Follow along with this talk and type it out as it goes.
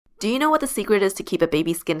Do you know what the secret is to keep a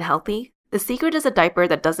baby's skin healthy? The secret is a diaper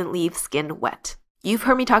that doesn't leave skin wet. You've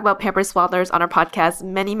heard me talk about Pampers Swaddlers on our podcast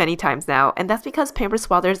many times now, and that's because Pampers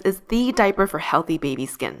Swaddlers is the diaper for healthy baby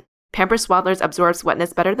skin. Pampers Swaddlers absorbs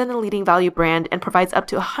wetness better than the leading value brand and provides up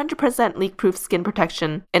to 100% leak-proof skin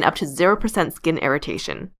protection and up to 0% skin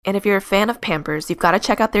irritation. And if you're a fan of Pampers, you've got to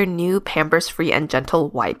check out their new Pampers Free and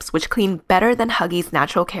Gentle wipes, which clean better than Huggies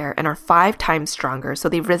Natural Care and are 5 times stronger, so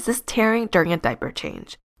they resist tearing during a diaper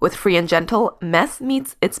change. With Free and Gentle, mess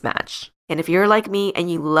meets its match. And if you're like me and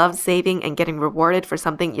you love saving and getting rewarded for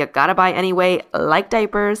something you gotta buy anyway, like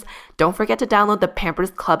diapers, don't forget to download the Pampers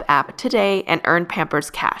Club app today and earn Pampers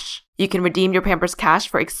Cash. You can redeem your Pampers Cash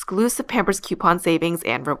for exclusive Pampers coupon savings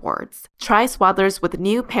and rewards. Try Swaddlers with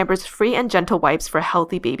new Pampers Free and Gentle wipes for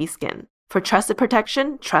healthy baby skin. For trusted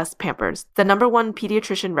protection, trust Pampers, the #1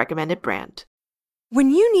 pediatrician recommended brand. When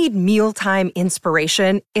you need mealtime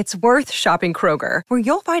inspiration, it's worth shopping Kroger, where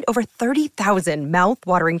you'll find over 30,000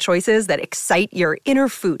 mouth-watering choices that excite your inner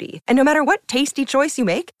foodie. And no matter what tasty choice you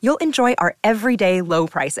make, you'll enjoy our everyday low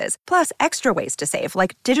prices, plus extra ways to save,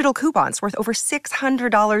 like digital coupons worth over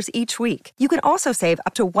 $600 each week. You can also save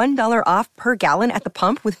up to $1 off per gallon at the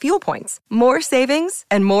pump with fuel points. More savings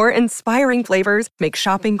and more inspiring flavors make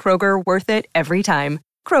shopping Kroger worth it every time.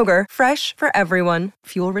 Kroger, fresh for everyone.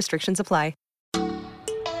 Fuel restrictions apply.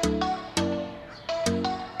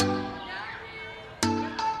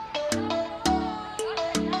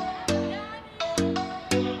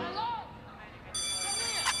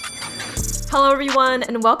 Hello everyone,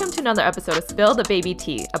 and welcome to another episode of Spill the Baby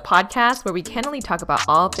Tea, a podcast where we candidly talk about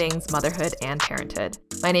all things motherhood and parenthood.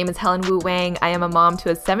 My name is Helen Wu Wang. I am a mom to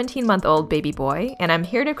a 17-month-old baby boy, and I'm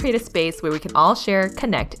here to create a space where we can all share,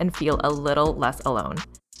 connect, and feel a little less alone.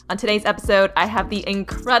 On today's episode, I have the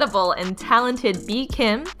incredible and talented Bee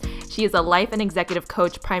Kim. She is a life and executive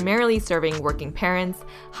coach primarily serving working parents,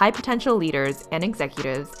 high potential leaders, and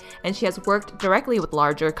executives, and she has worked directly with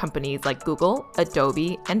larger companies like Google,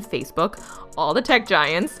 Adobe, and Facebook, all the tech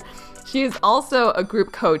giants. She is also a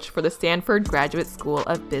group coach for the Stanford Graduate School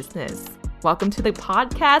of Business. Welcome to the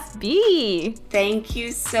podcast, Bee. Thank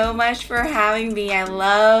you so much for having me. I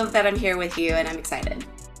love that I'm here with you, and I'm excited.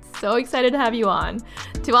 So excited to have you on.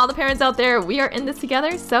 To all the parents out there, we are in this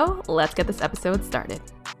together, so let's get this episode started.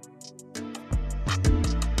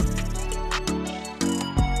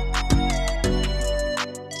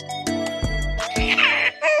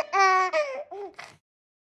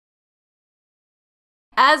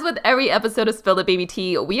 As with every episode of Spill the Baby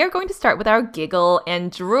Tea, we are going to start with our giggle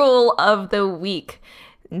and drool of the week.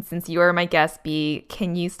 And since you are my guest, Bee,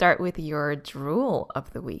 can you start with your drool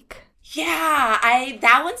of the week? Yeah,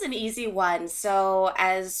 that one's an easy one. So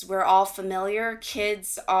as we're all familiar,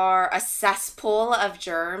 kids are a cesspool of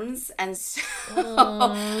germs. And so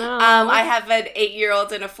I have an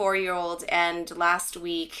 8-year-old and a 4-year-old. And last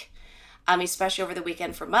week, especially over the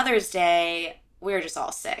weekend for Mother's Day, we were just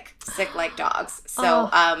all sick like dogs. So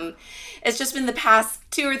it's just been the past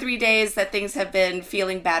 2 or 3 days that things have been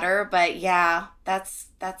feeling better. But yeah, that's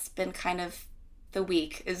been kind of the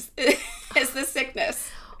week is the sickness.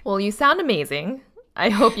 Well, you sound amazing. I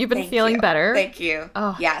hope you've been feeling better. Thank you.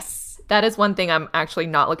 Oh, yes. That is one thing I'm actually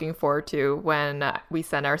not looking forward to when we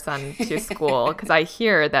send our son to school, because I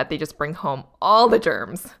hear that they just bring home all the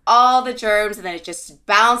germs. All the germs, and then it just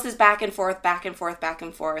bounces back and forth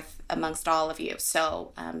amongst all of you.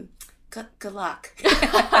 So, good luck.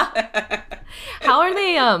 How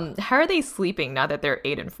are they sleeping now that they're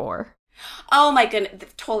 8 and 4? Oh my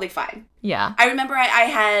goodness, totally fine. Yeah. I remember I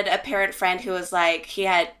had a parent friend who was like, he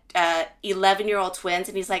had 11-year-old twins,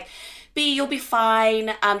 and he's like, B, you'll be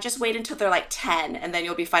fine. Just wait until they're like 10, and then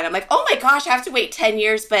you'll be fine. I'm like, oh my gosh, I have to wait 10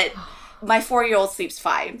 years, but my 4-year-old sleeps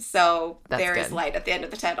fine. So there is light at the end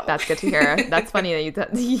of the tunnel. That's good to hear. That's funny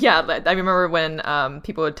that yeah, I remember when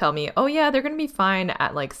people would tell me, oh yeah, they're going to be fine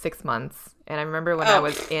at like 6 months. And I remember when I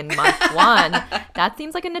was in month 1, that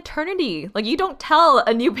seems like an eternity. Like, you don't tell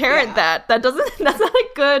a new parent that. That's not a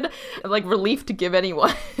good, like, relief to give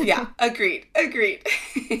anyone. Yeah, agreed.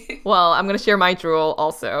 Well, I'm going to share my drool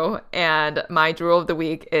also. And my drool of the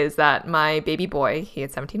week is that my baby boy, he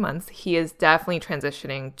had 17 months, he is definitely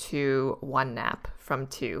transitioning to 1 nap from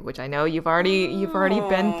 2, which I know you've already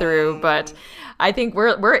been through, but I think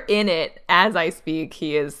we're in it as I speak.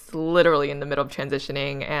 He is literally in the middle of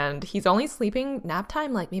transitioning, and he's only sleeping nap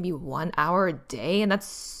time like maybe 1 hour a day, and that's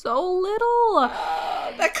so little.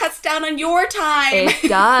 That cuts down on your time.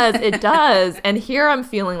 It does. And here I'm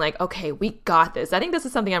feeling like, okay, we got this. I think this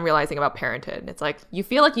is something I'm realizing about parenthood. It's like you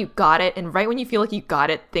feel like you got it, and right when you feel like you got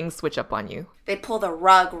it, things switch up on you. They pull the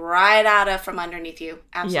rug right out from underneath you.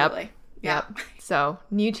 Absolutely. Yep. So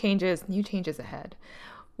new changes ahead.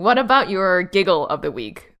 What about your giggle of the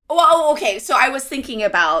week? Well, okay, so I was thinking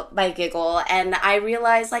about my giggle, and I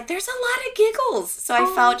realized, like, there's a lot of giggles. So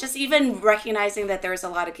I felt just even recognizing that there's a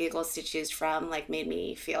lot of giggles to choose from, like, made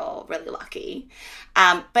me feel really lucky.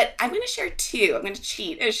 But I'm going to share two. I'm going to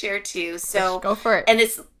cheat and share two. So go for it. And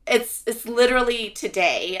it's literally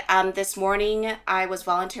today. This morning, I was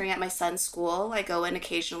volunteering at my son's school. I go in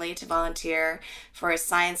occasionally to volunteer for a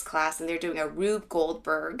science class, and they're doing a Rube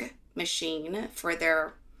Goldberg machine for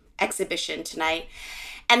their exhibition tonight.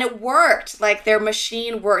 And it worked. Like, their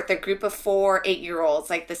machine worked. Their group of 4 8-year-olds,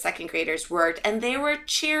 like the second graders, worked. And they were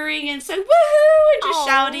cheering and saying, woohoo, and just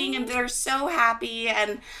shouting. And they're so happy.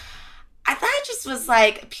 And I thought it just was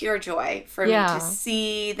like pure joy for me to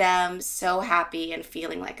see them so happy and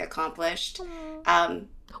feeling like accomplished.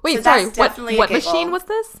 Wait, so sorry. Definitely what machine was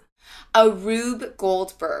this? A Rube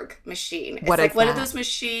Goldberg machine. It's what like one that? of those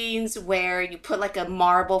machines where you put like a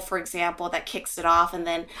marble, for example, that kicks it off, and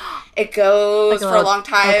then it goes like for a long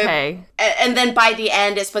time. Okay. And then by the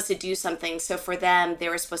end, it's supposed to do something. So for them, they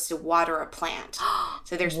were supposed to water a plant.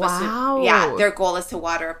 So they're supposed to, their goal is to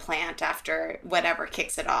water a plant after whatever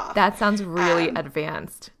kicks it off. That sounds really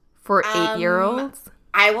advanced. For 8-year-olds?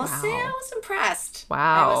 I will say I was impressed.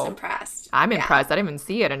 Wow. I was impressed. I'm impressed. I didn't even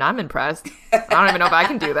see it, and I'm impressed. I don't even know if I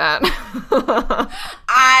can do that.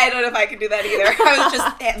 I don't know if I can do that either. I was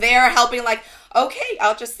just there helping, like, okay,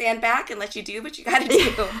 I'll just stand back and let you do what you got to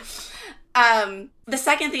do. The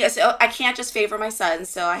second thing is, I can't just favor my son.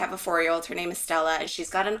 So I have a 4-year-old. Her name is Stella, and she's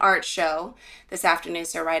got an art show this afternoon.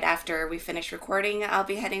 So right after we finish recording, I'll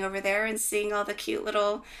be heading over there and seeing all the cute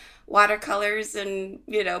little watercolors and,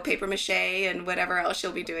 you know, paper mache and whatever else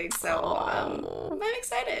she'll be doing. So I'm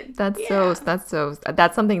excited.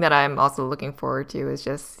 That's something that I'm also looking forward to, is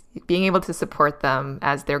just being able to support them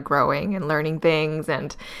as they're growing and learning things,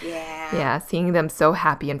 and seeing them so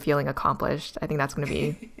happy and feeling accomplished. I think that's going to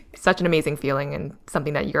be such an amazing feeling, and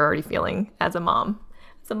something that you're already feeling as a mom.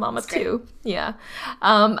 As a mom of 2. Yeah.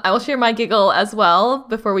 I will share my giggle as well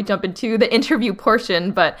before we jump into the interview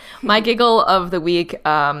portion. But my giggle of the week,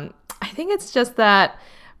 I think it's just that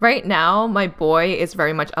right now my boy is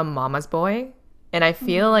very much a mama's boy. And I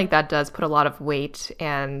feel like that does put a lot of weight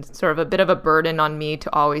and sort of a bit of a burden on me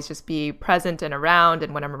to always just be present and around.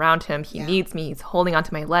 And when I'm around him, he needs me. He's holding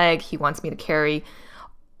onto my leg. He wants me to carry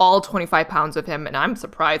all 25 pounds of him, and I'm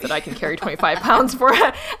surprised that I can carry 25 pounds for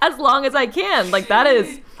as long as I can. Like, that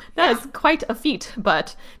is quite a feat.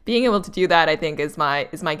 But being able to do that, I think, is my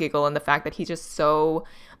giggle, and the fact that he's just so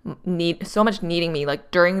much needing me. Like,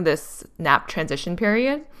 during this nap transition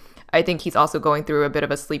period, I think he's also going through a bit of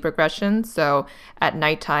a sleep regression. So at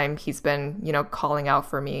nighttime, he's been, you know, calling out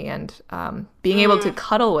for me, and being able to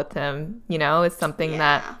cuddle with him, you know, is something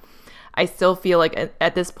that I still feel like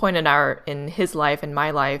at this point in his life and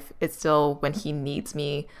my life, it's still when he needs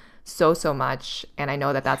me so much, and I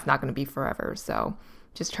know that that's not going to be forever. So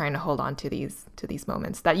just trying to hold on to these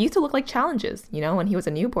moments that used to look like challenges. You know, when he was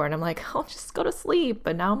a newborn, I'm like, oh, just go to sleep,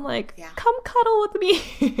 but now I'm like, come cuddle with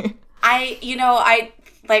me. I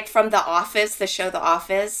like, from The Office, the show The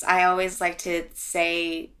Office, I always like to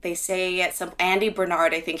say, they say at some, Andy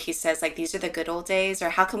Bernard, I think he says, like, these are the good old days,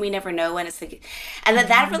 or how can we never know when it's the, and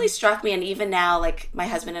that really struck me. And even now, like, my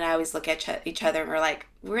husband and I always look at each other and we're like,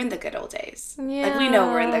 we're in the good old days. Yeah. Like, we know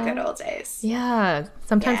we're in the good old days. Yeah.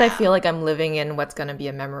 Sometimes I feel like I'm living in what's going to be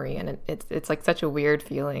a memory, and it's like such a weird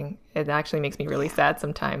feeling. It actually makes me really sad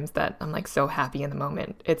sometimes that I'm like so happy in the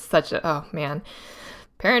moment. It's such a, oh man,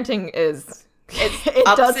 parenting is... it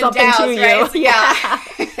does something downs, to you. Right?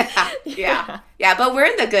 Yeah. But we're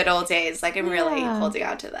in the good old days. Like, I'm really holding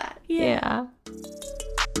on to that. Yeah.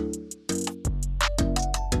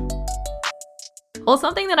 Well,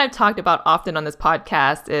 something that I've talked about often on this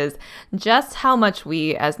podcast is just how much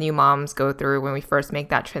we as new moms go through when we first make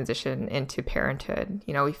that transition into parenthood.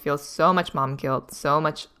 You know, we feel so much mom guilt, so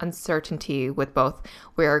much uncertainty with both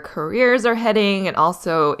where our careers are heading and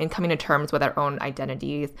also in coming to terms with our own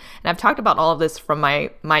identities. And I've talked about all of this from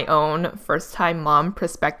my own first-time mom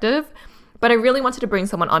perspective. But I really wanted to bring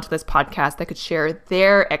someone onto this podcast that could share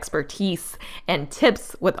their expertise and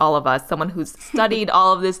tips with all of us, someone who's studied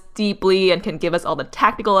all of this deeply and can give us all the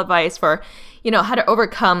tactical advice for, you know, how to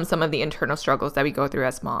overcome some of the internal struggles that we go through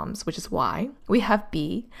as moms, which is why we have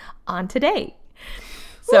Bea on today.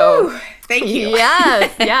 So, woo, thank you.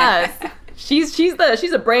 Yes. She's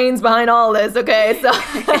the brains behind all this, okay?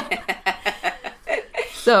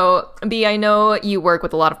 So, Bea, I know you work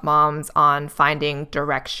with a lot of moms on finding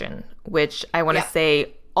direction, which I want to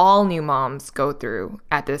say all new moms go through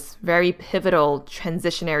at this very pivotal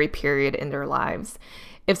transitionary period in their lives.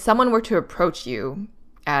 If someone were to approach you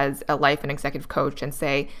as a life and executive coach and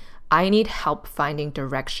say, I need help finding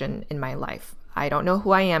direction in my life. I don't know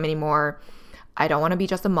who I am anymore. I don't want to be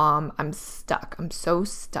just a mom. I'm stuck. I'm so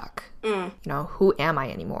stuck. You know, who am I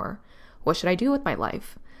anymore? What should I do with my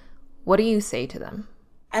life? What do you say to them?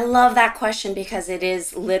 I love that question because it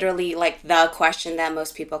is literally like the question that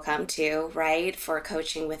most people come to, right? For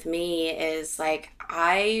coaching with me is like,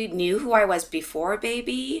 I knew who I was before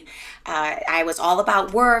baby. I was all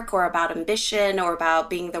about work or about ambition or about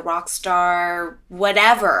being the rock star,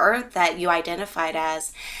 whatever that you identified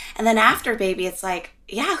as. And then after baby, it's like,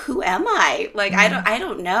 yeah, who am I? Like, I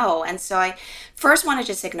don't know. And so I first want to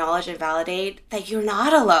just acknowledge and validate that you're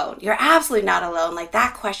not alone. You're absolutely not alone. Like,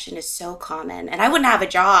 that question is so common. And I wouldn't have a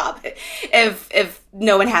job if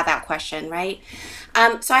no one had that question, right?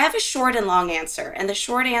 So I have a short and long answer. And the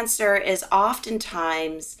short answer is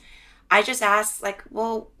oftentimes I just ask, like,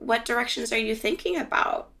 well, what directions are you thinking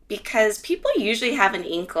about? Because people usually have an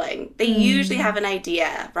inkling. They usually have an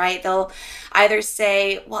idea, right? They'll either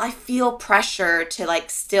say, well, I feel pressure to like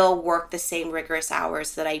still work the same rigorous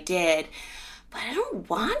hours that I did, but I don't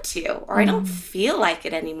want to, or I don't feel like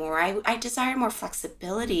it anymore. I desire more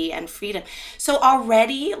flexibility and freedom. So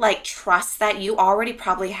already, like, trust that you already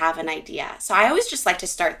probably have an idea. So I always just like to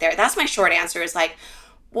start there. That's my short answer is like,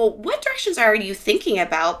 well, what directions are you thinking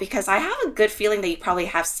about? Because I have a good feeling that you probably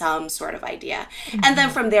have some sort of idea. And then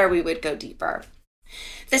from there, we would go deeper.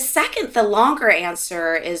 The longer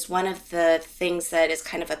answer is one of the things that is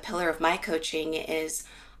kind of a pillar of my coaching is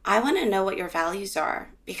I want to know what your values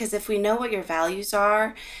are. Because if we know what your values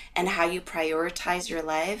are and how you prioritize your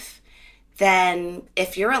life, then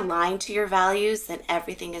if you're aligned to your values, then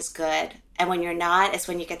everything is good. And when you're not, it's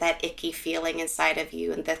when you get that icky feeling inside of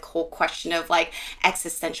you and the whole question of like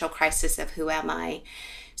existential crisis of who am I?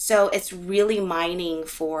 So it's really mining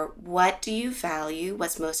for what do you value,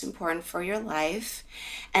 what's most important for your life,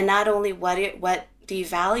 and not only what do you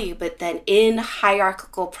value, but then in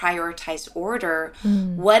hierarchical prioritized order,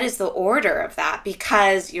 what is the order of that?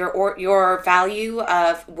 Because your value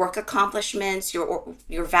of work accomplishments, your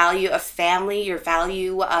value of family, your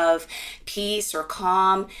value of peace or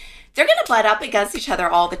calm, they're going to butt up against each other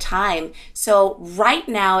all the time. So right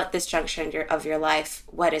now at this junction of your life,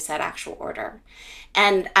 what is that actual order?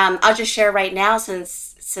 And I'll just share right now,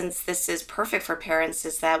 since this is perfect for parents,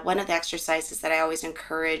 is that one of the exercises that I always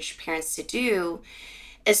encourage parents to do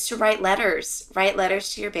is to write letters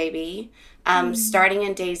to your baby. Starting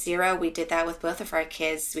in day 0, we did that with both of our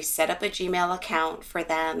kids. We set up a Gmail account for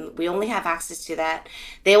them. We only have access to that.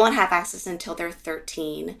 They won't have access until they're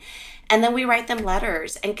 13. And then we write them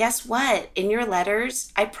letters. And guess what? In your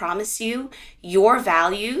letters, I promise you, your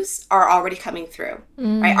values are already coming through,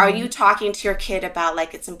 right? Are you talking to your kid about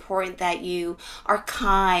like, it's important that you are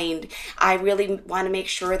kind. I really want to make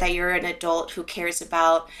sure that you're an adult who cares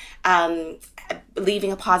about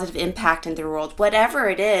leaving a positive impact in the world. Whatever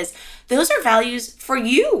it is, those are values for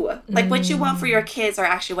you. Like what you want for your kids are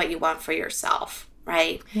actually what you want for yourself.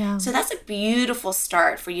 Right? Yeah. So that's a beautiful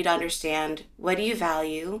start for you to understand what do you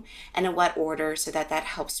value and in what order, so that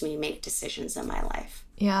helps me make decisions in my life.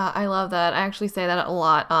 Yeah, I love that. I actually say that a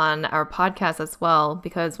lot on our podcast as well,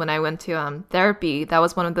 because when I went to therapy, that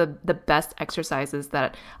was one of the best exercises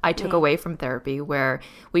that I took away from therapy, where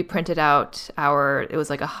we printed out it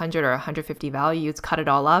was like 100 or 150 values, cut it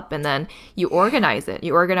all up, and then you organize it.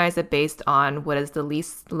 You organize it based on what is the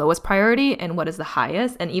lowest priority and what is the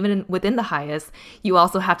highest. And even within the highest, you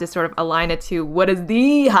also have to sort of align it to what is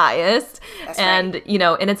the highest. That's and, right. You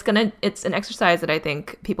know, and it's an exercise that I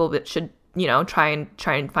think people should try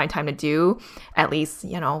and find time to do at least,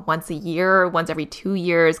 once a year, once every 2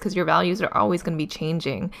 years, because your values are always going to be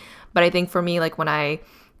changing. But I think for me, like when I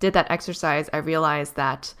did that exercise, I realized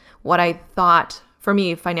that what I thought for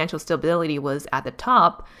me, financial stability was at the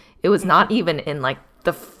top. It was not even in like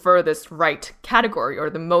the furthest right category or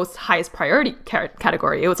the most highest priority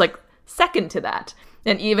category. It was like second to that.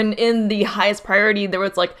 And even in the highest priority, there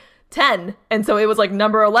was like 10. And so it was like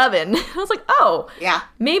number 11. I was like, oh, yeah,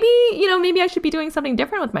 maybe I should be doing something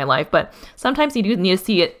different with my life. But sometimes you do need to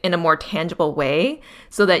see it in a more tangible way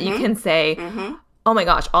so that you can say, oh my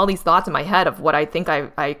gosh, all these thoughts in my head of what I think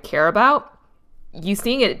I care about, you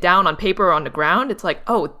seeing it down on paper or on the ground, it's like,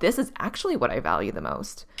 oh, this is actually what I value the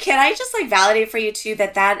most. Can I just like validate for you too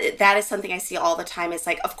that is something I see all the time. It's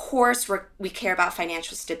like, of course we care about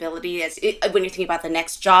financial stability when you're thinking about the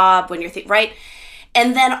next job, when you're right?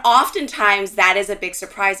 And then oftentimes that is a big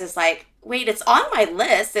surprise. Is like, wait, it's on my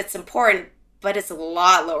list. It's important, but it's a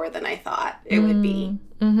lot lower than I thought it would be.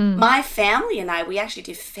 My family and I, we actually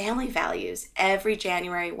do family values every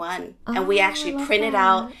January 1. And we actually print it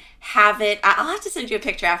out, have it. I'll have to send you a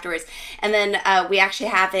picture afterwards. And then we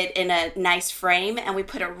actually have it in a nice frame, and we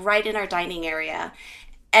put it right in our dining area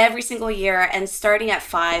every single year. And starting at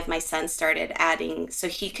 5, my son started adding, so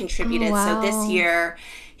he contributed. Oh, wow. So this year,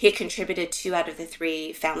 he contributed 2 out of the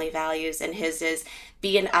 3 family values, and his is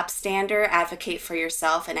be an upstander, advocate for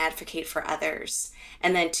yourself, and advocate for others.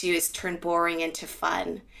 And then 2 is turn boring into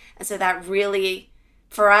fun. And so that really,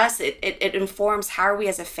 for us, it informs how are we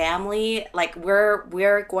as a family. Like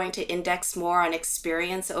we're going to index more on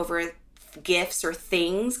experience over gifts or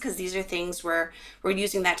things, because these are things where we're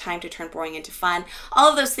using that time to turn boring into fun. All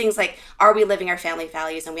of those things, like, are we living our family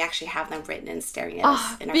values? And we actually have them written and staring at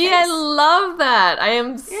us in our face. I love that. I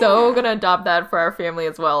am so gonna adopt that for our family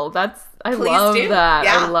as well. I love that.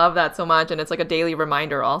 Yeah. I love that so much. And it's like a daily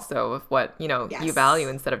reminder also of what, you value,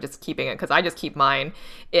 instead of just keeping it. Because I just keep mine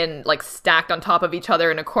in, like, stacked on top of each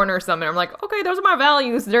other in a corner or something. I'm like, okay, those are my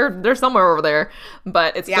values. They're somewhere over there.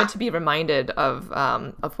 But it's good to be reminded of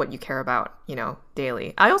what you care about,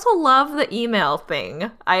 daily. I also love the email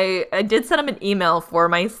thing. I did send him an email for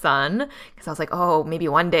my son, because I was like, oh, maybe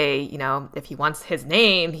one day, if he wants his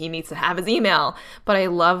name, he needs to have his email. But I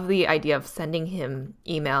love the idea of sending him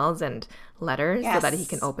emails and letters so that he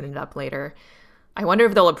can open it up later. I wonder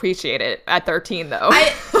if they'll appreciate it at 13, though.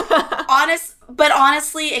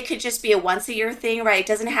 Honestly, it could just be a once a year thing, right? It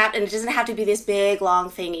doesn't have to be this big long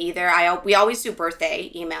thing either. We always do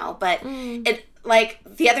birthday email, but it, like,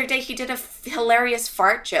 the other day he did a hilarious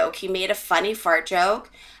fart joke. He made a funny fart joke,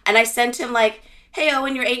 and I sent him, like, hey,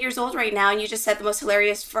 Owen, you're 8 years old right now, and you just said the most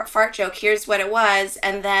hilarious fart joke. Here's what it was,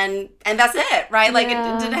 and that's it, right? Like,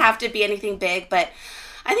 it didn't have to be anything big, but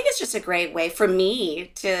I think it's just a great way for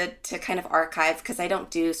me to kind of archive, because I don't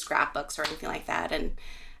do scrapbooks or anything like that, and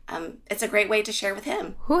it's a great way to share with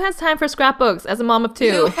him. Who has time for scrapbooks as a mom of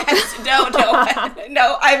 2?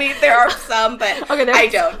 No. I mean, there are some, but I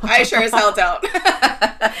don't. I sure as hell don't.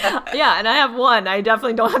 Yeah, and I have one. I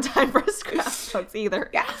definitely don't have time for scrapbooks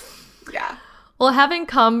either. Yeah. Well, having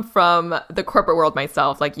come from the corporate world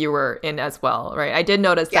myself, like you were in as well, right? I did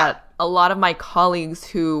notice that a lot of my colleagues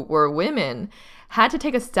who were women had to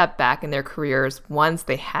take a step back in their careers once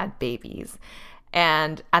they had babies.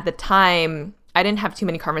 And at the time, I didn't have too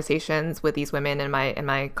many conversations with these women and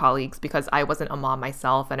my colleagues, because I wasn't a mom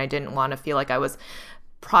myself, and I didn't want to feel like I was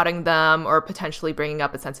prodding them or potentially bringing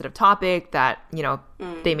up a sensitive topic that,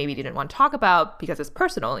 they maybe didn't want to talk about because it's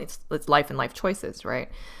personal. It's life and life choices, right?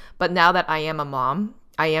 But now that I am a mom,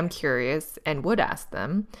 I am curious and would ask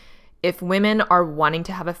them if women are wanting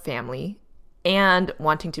to have a family and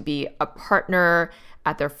wanting to be a partner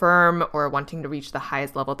at their firm or wanting to reach the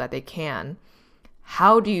highest level that they can,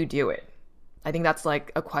 how do you do it? I think that's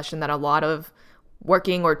like a question that a lot of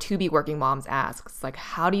working or to be working moms ask. It's like,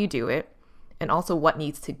 how do you do it? And also, what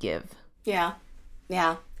needs to give? Yeah.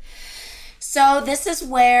 So this is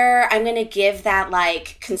where I'm going to give that,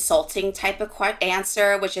 like, consulting type of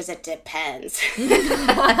answer, which is it depends.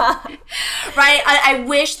 Right? I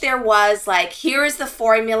wish there was, like, here is the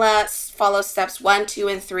formula, follow steps 1, 2,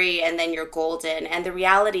 and 3, and then you're golden. And the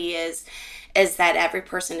reality is that every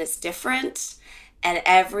person is different, and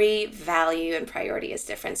every value and priority is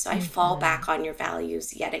different. So I fall back on your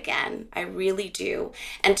values yet again. I really do.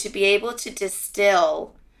 And to be able to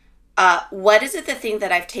distill what is it, the thing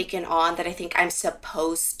that I've taken on that I think I'm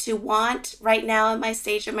supposed to want right now in my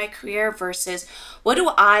stage of my career versus what do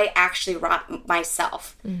I actually want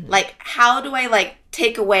myself? Like, how do I, like,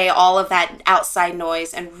 take away all of that outside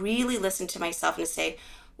noise and really listen to myself and say,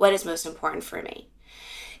 what is most important for me?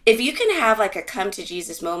 If you can have, like, a come to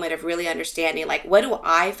Jesus moment of really understanding, like, what do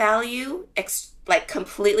I value, like,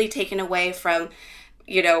 completely taken away from,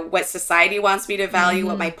 what society wants me to value,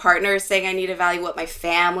 what my partner is saying I need to value, what my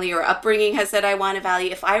family or upbringing has said I want to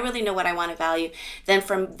value. If I really know what I want to value, then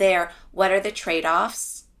from there, what are the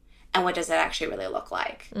trade-offs and what does it actually really look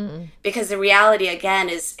like? Because the reality, again,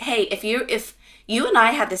 is, hey, if you and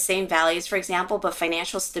I had the same values, for example, but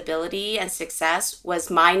financial stability and success was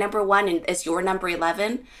my number 1 and is your number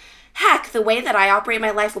 11, heck, the way that I operate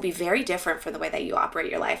my life will be very different from the way that you operate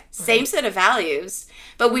your life. Same set of values,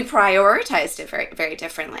 but we prioritized it very, very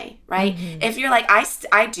differently, right? If you're like,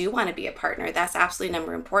 I do want to be a partner, that's absolutely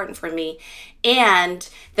number important for me. And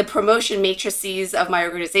the promotion matrices of my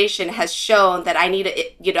organization has shown that I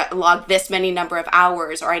need to, log this many number of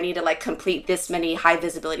hours, or I need to, like, complete this many high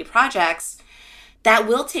visibility projects. that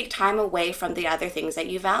will take time away from the other things that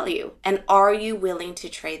you value. And are you willing to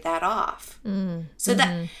trade that off? So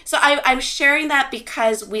I'm sharing that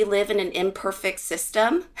because we live in an imperfect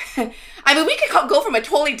system. I mean, we could go from a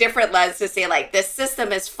totally different lens to say like, this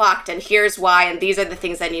system is fucked and here's why, and these are the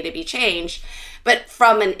things that need to be changed. But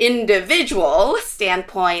from an individual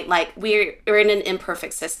standpoint, like we're in an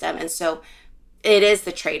imperfect system. And so it is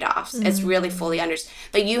the trade-offs. It's really fully understood.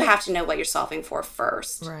 But you have to know what you're solving for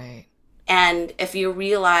first. Right. And if you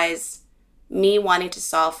realize me wanting to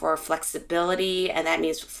solve for flexibility, and that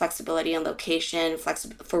means flexibility in location,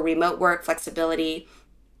 for remote work, flexibility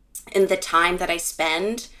in the time that I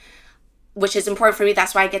spend, which is important for me.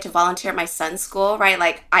 That's why I get to volunteer at my son's school, right?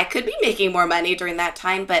 Like I could be making more money during that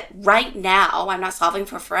time, but right now I'm not solving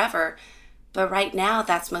for forever. But right now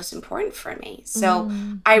that's most important for me. So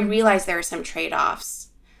I realize there are some trade-offs.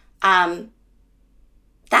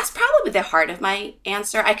 That's probably the heart of my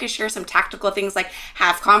answer. I could share some tactical things like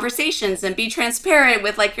have conversations and be transparent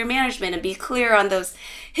with like your management and be clear on those,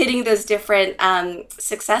 hitting those different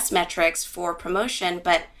success metrics for promotion.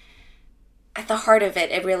 But at the heart of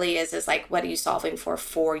it, it really is like, what are you solving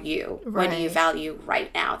for you? Right. What do you value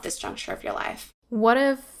right now at this juncture of your life? What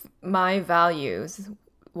if my values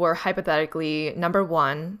were hypothetically, number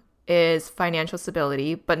 1 is financial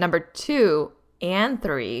stability, but number 2 and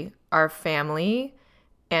 3 are family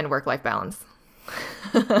and work-life balance.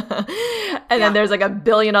 And then there's like a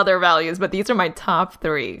billion other values, but these are my top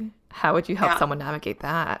 3. How would you help someone navigate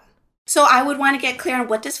that? So I would want to get clear on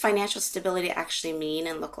what does financial stability actually mean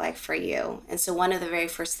and look like for you. And so one of the very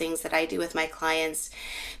first things that I do with my clients,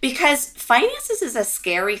 because finances is a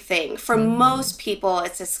scary thing. For most people,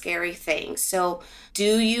 it's a scary thing. So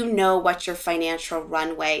do you know what your financial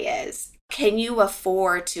runway is? Can you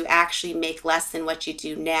afford to actually make less than what you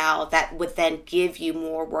do now that would then give you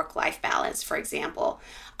more work-life balance, for example?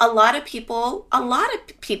 A lot of people,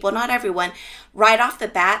 not everyone, right off the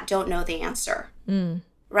bat don't know the answer,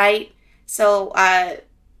 right? So I'm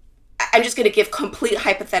just going to give complete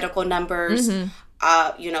hypothetical numbers.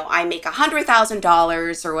 I make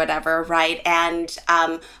 $100,000 or whatever, right? And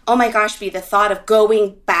oh my gosh, the thought of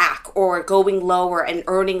going back or going lower and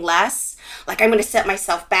earning less, like I'm going to set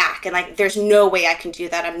myself back, and like there's no way I can do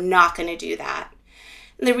that. I'm not going to do that.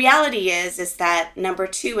 And the reality is that number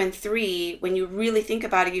 2 and 3, when you really think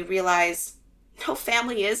about it, you realize no,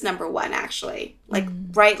 family is number 1 actually. Like,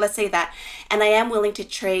 right, let's say that. And I am willing to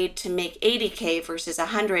trade to make 80K versus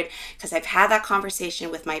 100 because I've had that conversation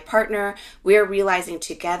with my partner. We're realizing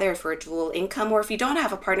together if we're dual income, or if you don't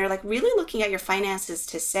have a partner, like really looking at your finances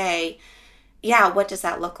to say, yeah, what does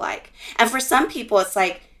that look like? And for some people, it's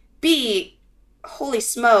like, holy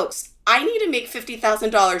smokes, I need to make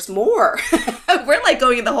 $50,000 more. We're like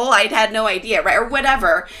going the whole, I had no idea, right? Or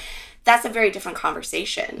whatever. That's a very different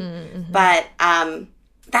conversation. But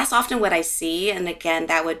that's often what I see. And again,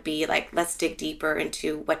 that would be like, let's dig deeper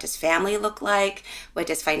into what does family look like? What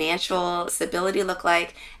does financial stability look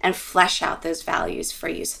like? And flesh out those values for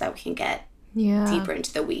you so that we can get deeper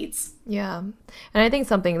into the weeds. Yeah. And I think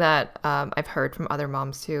something that I've heard from other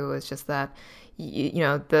moms too is just that,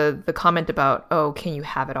 the comment about, oh, can you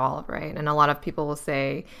have it all, right? And a lot of people will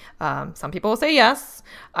say, some people will say yes.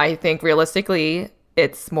 I think realistically,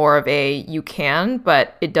 it's more of a you can,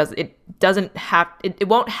 but it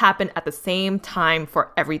won't happen at the same time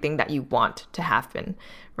for everything that you want to happen,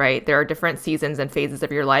 right? There are different seasons and phases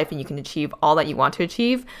of your life, and you can achieve all that you want to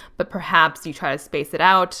achieve, but perhaps you try to space it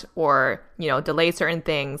out or, delay certain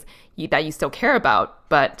things that you still care about,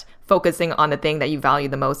 but focusing on the thing that you value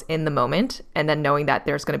the most in the moment, and then knowing that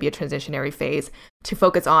there's going to be a transitionary phase to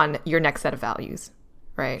focus on your next set of values,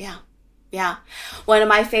 right? Yeah. One of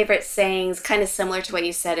my favorite sayings, kind of similar to what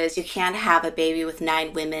you said, is you can't have a baby with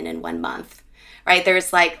 9 women in 1 month, right?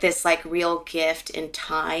 There's like this like real gift in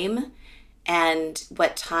time, and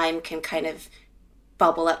what time can kind of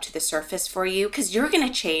bubble up to the surface for you, because you're going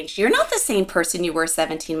to change. You're not the same person you were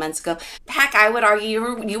 17 months ago. Heck, I would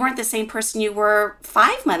argue you weren't the same person you were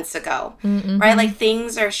 5 months ago, right? Like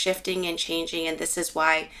things are shifting and changing, and this is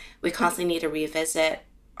why we constantly need to revisit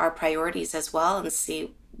our priorities as well and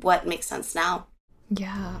see what makes sense now.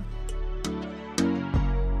 Yeah.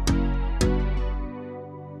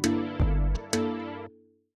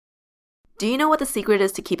 Do you know what the secret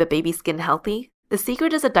is to keep a baby's skin healthy? The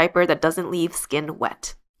secret is a diaper that doesn't leave skin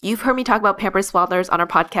wet. You've heard me talk about Pampers Swaddlers on our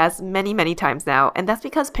podcast many, many times now, and that's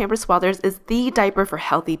because Pampers Swaddlers is the diaper for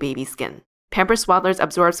healthy baby skin. Pampers Swaddlers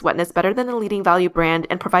absorbs wetness better than the leading value brand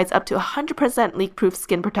and provides up to 100% leak-proof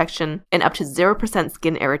skin protection and up to 0%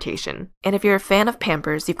 skin irritation. And if you're a fan of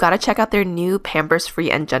Pampers, you've got to check out their new Pampers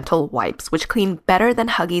Free and Gentle wipes, which clean better than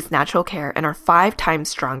Huggies Natural Care and are 5 times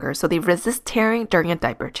stronger, so they resist tearing during a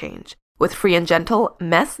diaper change. With Free and Gentle,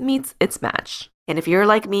 mess meets its match. And if you're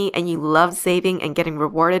like me and you love saving and getting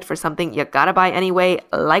rewarded for something you gotta buy anyway,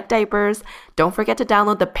 like diapers, don't forget to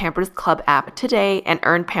download the Pampers Club app today and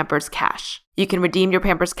earn Pampers Cash. You can redeem your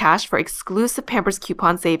Pampers Cash for exclusive Pampers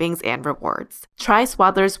coupon savings and rewards. Try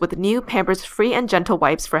Swaddlers with new Pampers Free and Gentle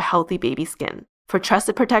wipes for healthy baby skin. For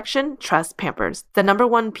trusted protection, trust Pampers, the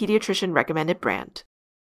 #1 pediatrician recommended brand.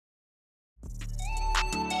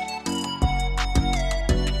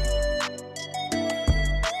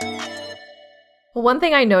 One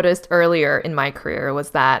thing I noticed earlier in my career was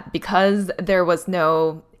that because there was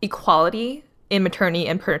no equality in maternity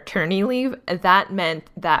and paternity leave, that meant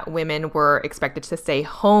that women were expected to stay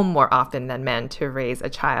home more often than men to raise a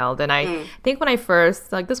child. And I think when I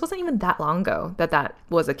first, this wasn't even that long ago that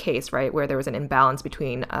was a case, right, where there was an imbalance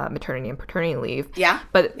between maternity and paternity leave. Yeah.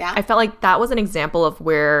 But yeah. I felt like that was an example of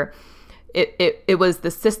where it was the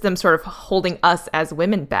system sort of holding us as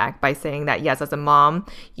women back by saying that, yes, as a mom,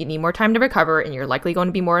 you need more time to recover and you're likely going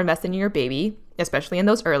to be more invested in your baby, especially in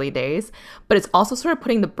those early days. But it's also sort of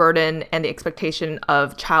putting the burden and the expectation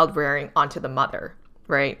of child rearing onto the mother,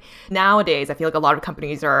 right? Nowadays, I feel like a lot of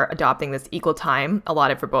companies are adopting this equal time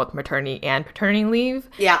allotted for both maternity and paternity leave.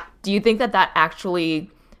 Yeah. Do you think that actually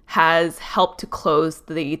has helped to close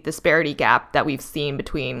the disparity gap that we've seen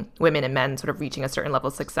between women and men sort of reaching a certain level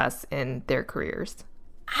of success in their careers?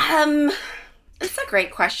 That's a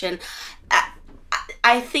great question.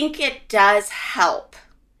 I think it does help.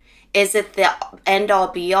 Is it the end-all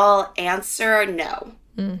be-all answer? No.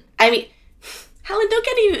 I mean, Helen, don't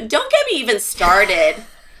get me even started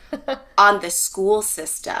on the school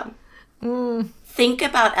system. Think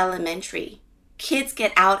about elementary. Kids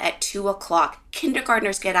get out at 2 o'clock.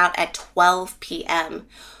 Kindergartners get out at 12 p.m.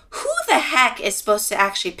 Who the heck is supposed to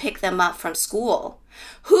actually pick them up from school?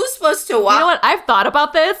 Who's supposed to walk? You know what? I've thought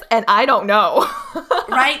about this and I don't know.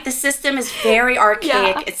 Right? The system is very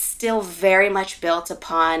archaic. Yeah. It's still very much built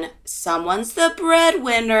upon someone's the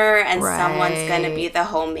breadwinner and someone's going to be the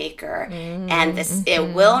homemaker. And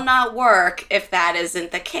it will not work if that isn't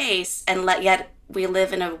the case. And yet we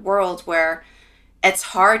live in a world where it's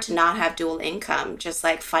hard to not have dual income, just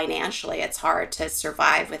like financially. It's hard to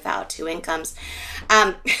survive without 2 incomes.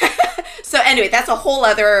 So anyway, that's a whole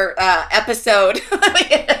other episode.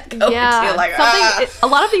 A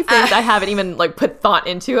lot of these things I haven't even put thought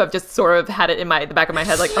into. I've just sort of had it in the back of my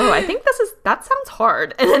head, I think that sounds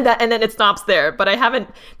hard, and then it stops there. But I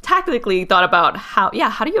haven't tactically thought about how do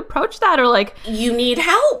you approach that, or you need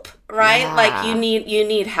help, right? Yeah. You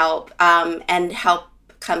need help, and help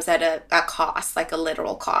comes at a cost, like a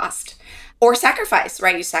literal cost, or sacrifice,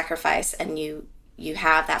 right? You sacrifice and you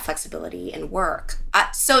have that flexibility in work.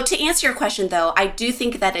 So to answer your question though, I do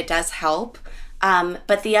think that it does help.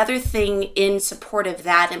 But the other thing in support of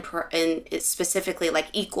that and specifically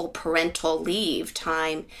equal parental leave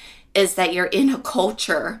time is that you're in a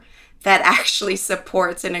culture that actually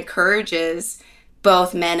supports and encourages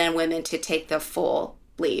both men and women to take the full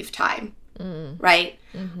leave time. Right?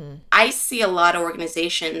 I see a lot of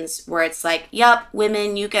organizations where it's yep,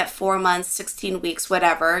 women, you get 4 months, 16 weeks,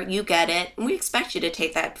 whatever, you get it, and we expect you to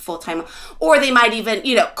take that full time. Or they might even,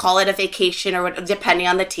 call it a vacation, or depending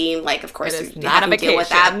on the team. Of course, you have to deal with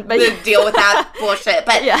that bullshit.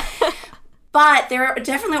 But yeah. But there are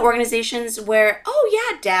definitely organizations where, oh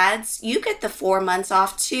yeah, dads, you get the 4 months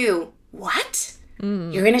off too. What?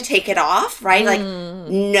 You're going to take it off, right?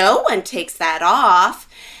 No one takes that off.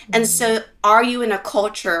 And so are you in a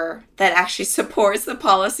culture that actually supports the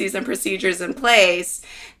policies and procedures in place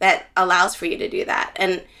that allows for you to do that?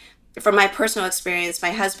 And from my personal experience,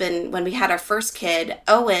 my husband, when we had our first kid,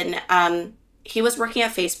 Owen, he was working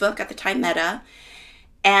at Facebook, at the time Meta,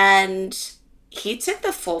 and he took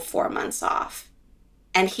the full 4 months off.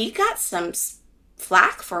 And he got some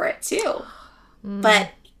flack for it too.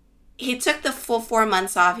 But he took the full 4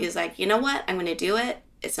 months off. He was like, you know what? I'm going to do it.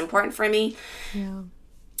 It's important for me. Yeah.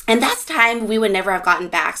 And that's time we would never have gotten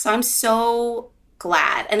back. So I'm so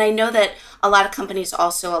glad. And I know that a lot of companies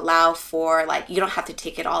also allow for you don't have to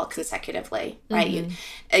take it all consecutively, right?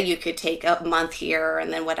 You could take a month here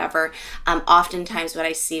and then whatever. Oftentimes what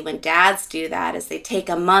I see when dads do that is they take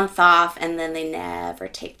a month off and then they never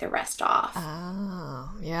take the rest off.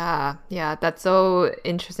 Oh, yeah. Yeah, that's so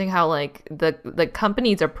interesting how the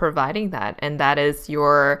companies are providing that, and that is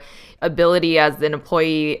your ability as an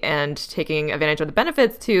employee and taking advantage of the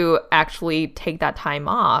benefits to actually take that time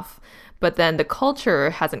off. but then the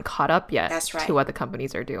culture hasn't caught up yet That's right. to what the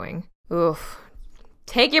companies are doing. Oof.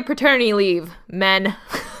 Take your paternity leave, men.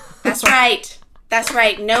 That's right. That's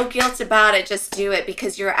right. No guilt about it. Just do it,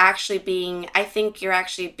 because I think you're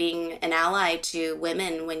actually being an ally to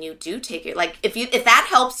women when you do take it. Like if that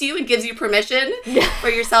helps you and gives you permission for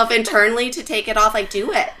yourself internally to take it off, like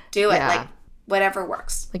do it. Yeah. Like whatever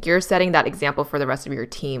works. Like you're setting that example for the rest of your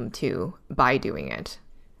team too by doing it.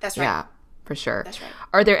 That's right. Yeah, for sure. That's right.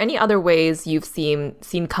 Are there any other ways you've seen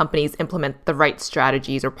companies implement the right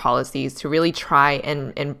strategies or policies to really try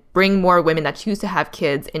and bring more women that choose to have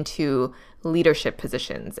kids into leadership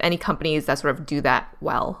positions? Any companies that sort of do that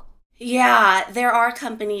well? Yeah, there are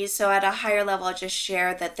companies. So at a higher level, I'll just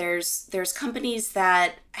share that there's companies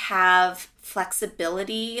that have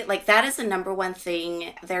flexibility. Like that is the number one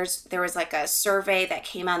thing. There was like a survey that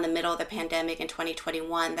came out in the middle of the pandemic in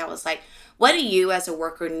 2021 that was like, what do you as a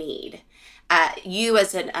worker need? You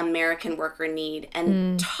as an American worker need?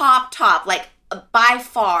 And top, like by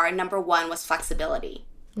far, number one was flexibility.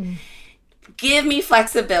 Give me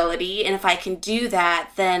flexibility, and if I can do that,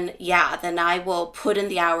 then I will put in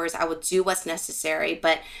the hours, I will do what's necessary.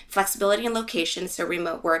 But flexibility in location, so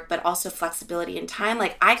remote work, but also flexibility in time.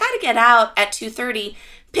 Like I got to get out at 2:30,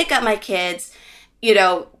 pick up my kids,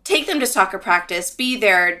 take them to soccer practice, be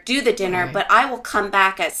there, do the dinner, right. But I will come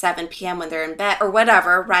back at 7 p.m. when they're in bed or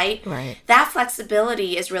whatever, right? Right. That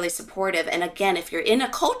flexibility is really supportive. And again, if you're in a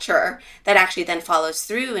culture that actually then follows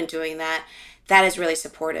through in doing that, that is really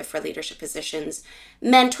supportive for leadership positions.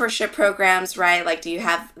 Mentorship programs, right? Like, do you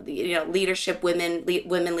have, leadership, women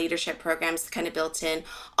leadership programs kind of built in?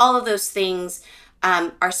 All of those things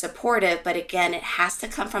are supportive, but again, it has to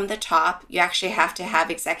come from the top. You actually have to have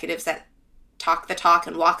executives that talk the talk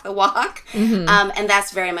and walk the walk. And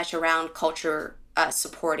that's very much around culture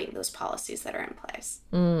supporting those policies that are in place.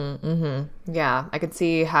 Yeah, I could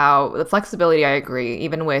see how the flexibility, I agree,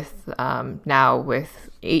 even with now with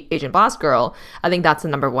Agent Boss Girl, I think that's the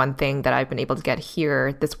number one thing that I've been able to get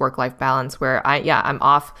here, this work-life balance where I'm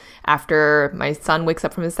off after my son wakes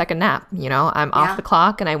up from his second nap. I'm off the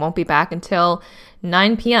clock and I won't be back until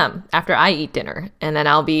 9 p.m. after I eat dinner, and then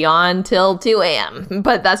I'll be on till 2 a.m.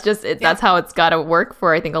 But that's just it. That's how it's got to work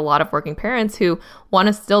for, I think, a lot of working parents who want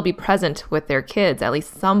to still be present with their kids at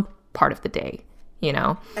least some part of the day.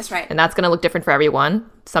 That's right. And that's going to look different for everyone.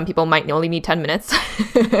 Some people might only need 10 minutes.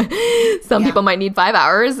 Some people might need 5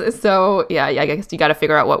 hours. So I guess you got to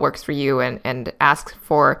figure out what works for you and ask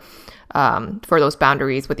for those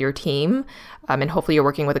boundaries with your team. And hopefully you're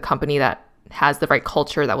working with a company that has the right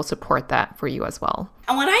culture that will support that for you as well.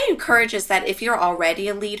 And what I encourage is that if you're already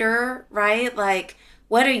a leader, right, like,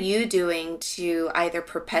 what are you doing to either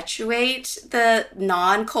perpetuate the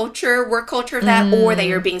work culture of that, or that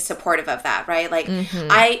you're being supportive of that, right? Like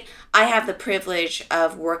I have the privilege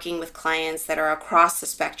of working with clients that are across the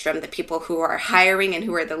spectrum, the people who are hiring and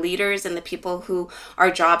who are the leaders, and the people who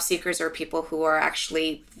are job seekers or people who are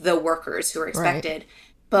actually the workers who are expected. Right.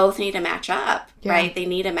 Both need to match up, right? They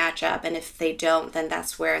need to match up. And if they don't, then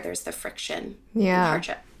that's where there's the friction and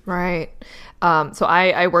hardship. Right. So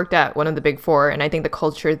I worked at one of the big four, and I think the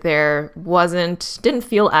culture there didn't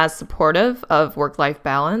feel as supportive of work-life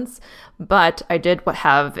balance. But I did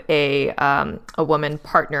have a woman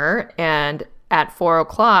partner, and at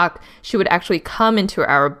 4:00, she would actually come into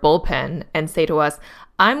our bullpen and say to us,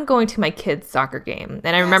 "I'm going to my kid's soccer game."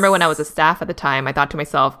 And I remember when I was a staff at the time, I thought to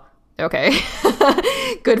myself, okay,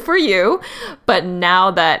 good for you. But now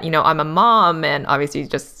that, I'm a mom, and obviously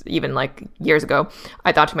just even like years ago,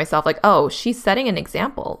 I thought to myself like, oh, she's setting an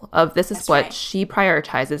example of this is what she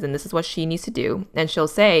prioritizes and this is what she needs to do. And she'll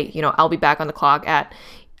say, I'll be back on the clock at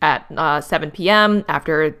 7 p.m.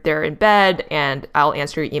 after they're in bed, and I'll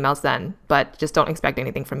answer your emails then, but just don't expect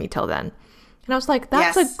anything from me till then. And I was like,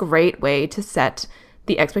 that's a great way to set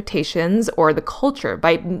the expectations or the culture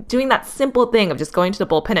by doing that simple thing of just going to the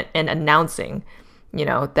bullpen and announcing,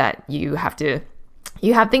 that you have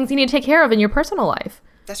things you need to take care of in your personal life.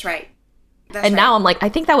 That's right. Now I'm like, I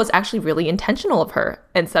think that was actually really intentional of her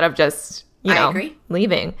instead of just, I agree.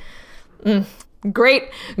 Leaving. Great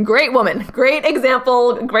woman, great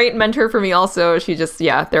example, great mentor for me also. She just,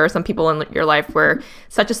 there are some people in your life where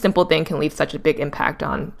such a simple thing can leave such a big impact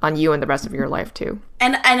on you and the rest of your life too.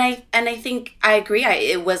 And I think I agree.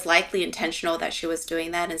 It was likely intentional that she was doing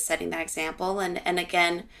that and setting that example. And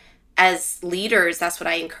again, as leaders, that's what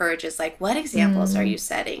I encourage is like, what examples are you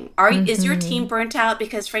setting? Is your team burnt out?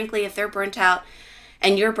 Because frankly, if they're burnt out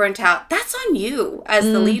and you're burnt out, that's on you as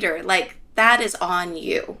the leader. Like that is on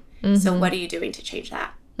you. So what are you doing to change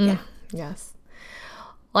that? Yeah. Yes.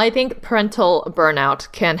 Well, I think parental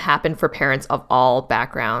burnout can happen for parents of all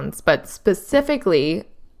backgrounds, but specifically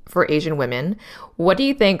for Asian women, what do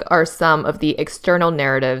you think are some of the external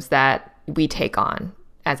narratives that we take on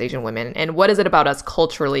as Asian women? And what is it about us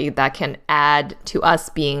culturally that can add to us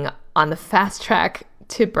being on the fast track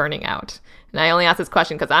to burning out? And I only ask this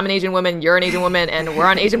question because I'm an Asian woman, you're an Asian woman, and we're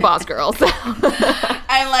on Asian Boss Girls. So.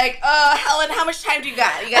 I'm like, Helen, how much time do you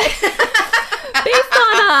got? Based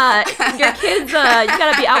on your kids, you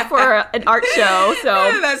gotta be out for an art show.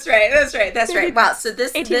 So that's right. Wow. So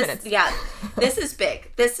this 18 minutes. Yeah, this is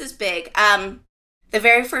big. The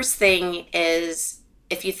very first thing is,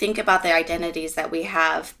 if you think about the identities that we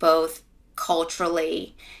have, both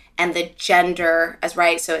culturally and the gender, as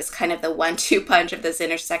right, so it's kind of the 1-2 punch of this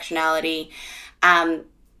intersectionality.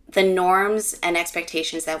 The norms and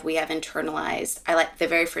expectations that we have internalized, I like the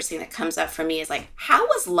very first thing that comes up for me is like, how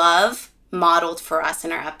was love modeled for us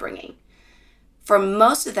in our upbringing? For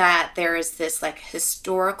most of that, there is this like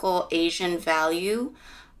historical Asian value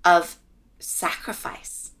of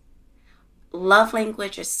sacrifice. Love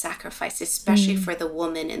language is sacrifice, especially for the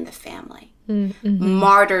woman in the family.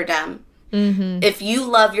 Martyrdom. If you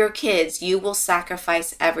love your kids, you will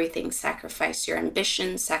sacrifice everything. Sacrifice your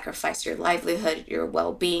ambition, sacrifice your livelihood, your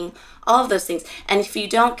well-being, all of those things. And if you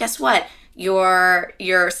don't, guess what? You're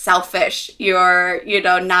selfish. You're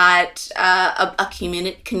not a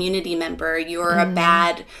community member. You're a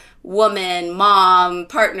bad woman, mom,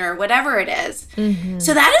 partner, whatever it is.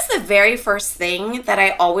 So that is the very first thing that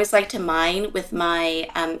I always like to mind with my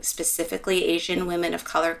specifically Asian women of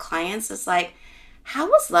color clients is like, how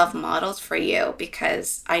was love modeled for you?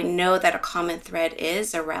 Because I know that a common thread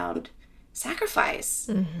is around sacrifice.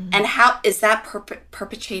 And how is that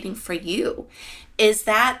perpetuating for you? Is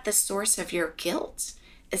that the source of your guilt?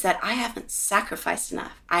 Is that I haven't sacrificed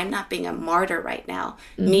enough? I'm not being a martyr right now.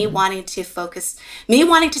 Me wanting to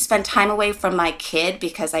spend time away from my kid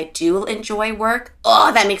because I do enjoy work.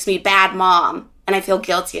 Oh, that makes me a bad mom. And I feel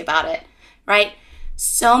guilty about it, right?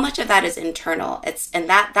 So much of that is internal.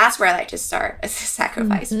 That's where I like to start, is the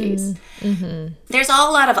sacrifice piece. There's a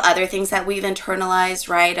lot of other things that we've internalized,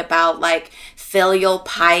 right? About like filial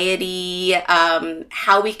piety,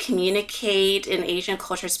 how we communicate in Asian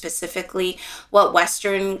culture specifically, what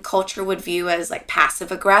Western culture would view as like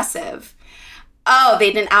passive aggressive. Oh,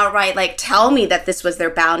 they didn't outright like tell me that this was their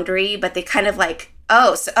boundary, but they kind of like,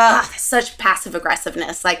 such passive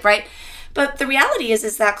aggressiveness, like, right? But the reality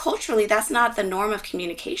is that culturally, that's not the norm of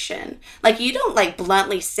communication. Like, you don't like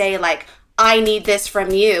bluntly say like, I need this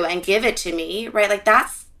from you and give it to me, right? Like that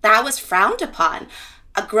was frowned upon.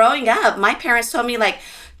 Growing up, my parents told me like,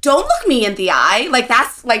 don't look me in the eye. Like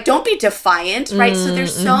that's like, don't be defiant, right? So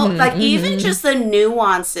there's even just the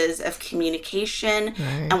nuances of communication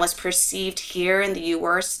and what's perceived here in the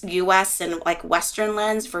US and like Western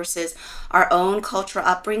lens versus our own cultural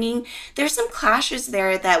upbringing. There's some clashes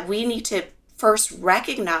there that we need to first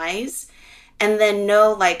recognize and then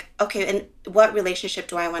know like, okay, and what relationship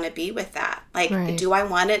do I want to be with that? Like, do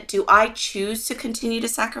I choose to continue to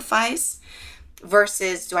sacrifice?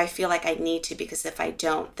 Versus do I feel like I need to, because if I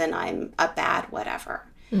don't, then I'm a bad whatever.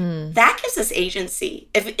 That gives us agency.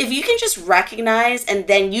 If you can just recognize and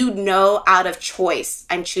then out of choice,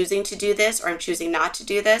 I'm choosing to do this or I'm choosing not to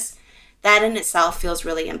do this, that in itself feels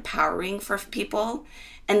really empowering for people.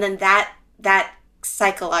 And then that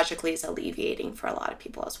psychologically is alleviating for a lot of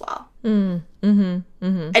people as well.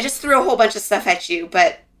 I just threw a whole bunch of stuff at you,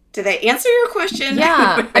 but did I answer your question?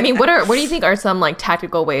 Yeah. I mean, what do you think are some like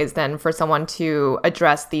tactical ways then for someone to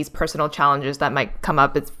address these personal challenges that might come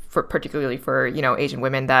up, particularly for, Asian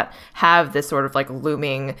women that have this sort of like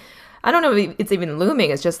looming, I don't know if it's even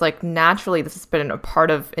looming, it's just like naturally this has been a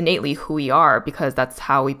part of innately who we are because that's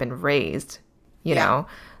how we've been raised, you know?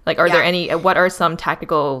 Like, are there what are some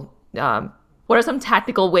tactical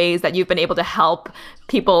ways that you've been able to help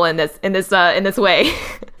people in this way?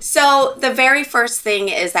 So the very first thing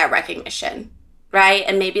is that recognition, right?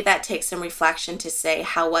 And maybe that takes some reflection to say,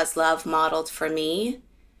 how was love modeled for me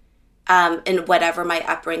in whatever my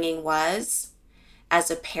upbringing was as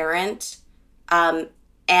a parent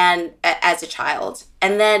and as a child.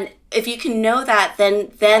 And then if you can know that,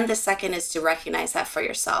 then the second is to recognize that for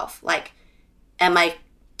yourself. Like, am I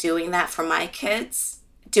doing that for my kids?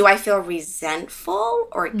 Do I feel resentful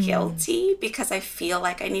or guilty because I feel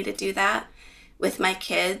like I need to do that with my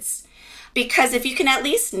kids? Because if you can at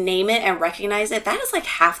least name it and recognize it, that is like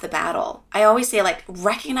half the battle. I always say like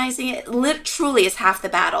recognizing it truly is half the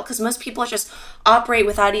battle, because most people just operate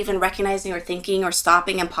without even recognizing or thinking or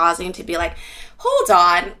stopping and pausing to be like, hold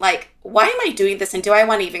on, like, why am I doing this? And do I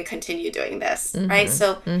want to even continue doing this? Right?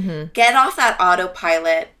 So get off that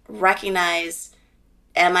autopilot, recognize,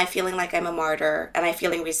 am I feeling like I'm a martyr? Am I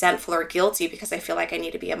feeling resentful or guilty because I feel like I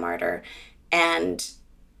need to be a martyr? And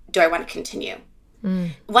do I want to continue?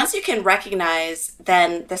 Once you can recognize,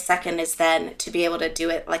 then the second is then to be able to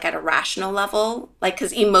do it like at a rational level, like,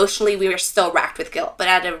 because emotionally we are still racked with guilt, but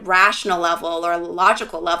at a rational level or a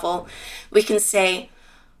logical level, we can say,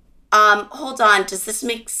 hold on, does this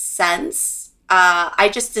make sense? I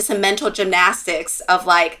just did some mental gymnastics of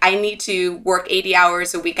like, I need to work 80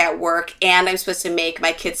 hours a week at work, and I'm supposed to make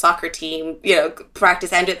my kids' soccer team,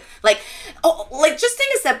 practice and do just take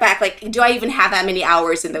a step back. Like, do I even have that many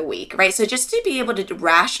hours in the week? Right. So just to be able to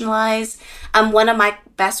rationalize, one of my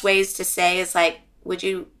best ways to say is like,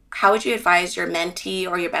 how would you advise your mentee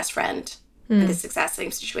or your best friend in this exact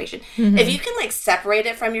same situation? If you can like separate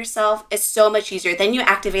it from yourself, it's so much easier. Then you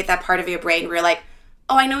activate that part of your brain where you're like,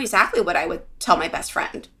 oh, I know exactly what I would tell my best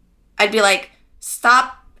friend. I'd be like,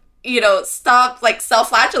 stop like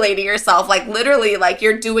self-flagellating yourself. Like literally, like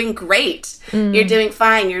you're doing great. You're doing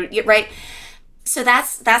fine. You're right. So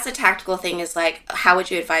that's a tactical thing, is like, how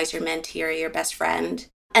would you advise your mentee or your best friend?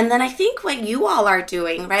 And then I think what you all are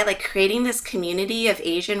doing, right? Like creating this community of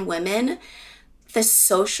Asian women, the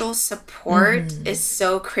social support is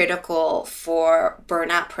so critical for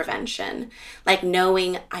burnout prevention. Like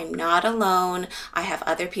knowing I'm not alone, I have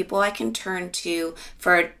other people I can turn to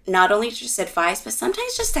for not only just advice, but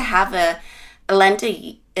sometimes just to have lend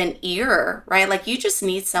an ear, right? Like you just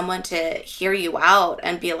need someone to hear you out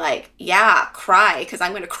and be like, yeah, cry, because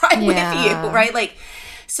I'm going to cry with you, right? Like,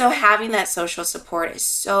 so having that social support is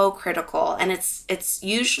so critical. And it's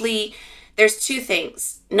usually, there's two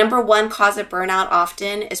things. Number one cause of burnout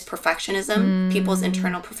often is perfectionism. People's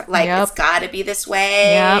internal it's got to be this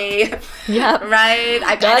way. Yep. Right?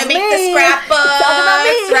 I got to make the scrapbooks.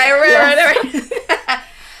 Right.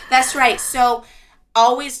 That's right. So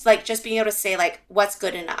always like just being able to say like, what's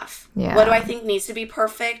good enough? What do I think needs to be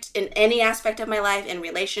perfect in any aspect of my life, in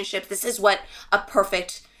relationships? This is what a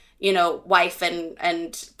perfect wife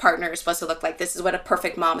and partner is supposed to look like. This is what a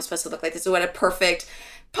perfect mom is supposed to look like. This is what a perfect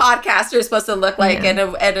podcaster is supposed to look like, and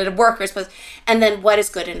a worker is supposed to, and then what is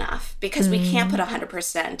good enough? Because we can't put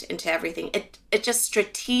 100% into everything. It just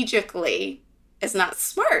strategically is not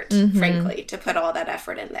smart, frankly, to put all that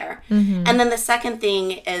effort in there. And then the second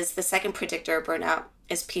thing is, the second predictor of burnout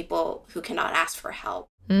is people who cannot ask for help.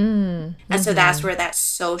 And so that's where that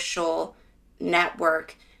social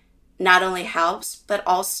network not only helps, but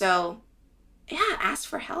also, ask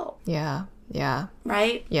for help. Yeah.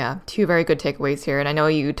 Right? Yeah. Two very good takeaways here. And I know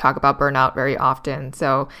you talk about burnout very often.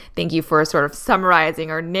 So thank you for sort of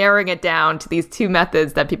summarizing or narrowing it down to these two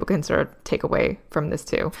methods that people can sort of take away from this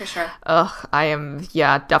too. For sure. I am,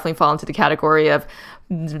 definitely fall into the category of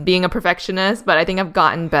being a perfectionist, but I think I've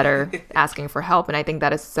gotten better asking for help. And I think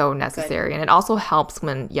that is so necessary. Good. And it also helps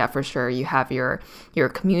when, for sure, you have your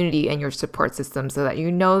community and your support system, so that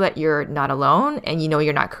you know that you're not alone, and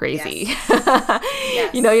you're not crazy.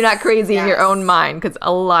 Yes. You're not crazy in your own mind, because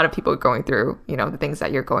a lot of people are going through, the things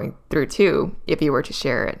that you're going through too, if you were to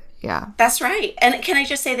share it. Yeah. That's right. And can I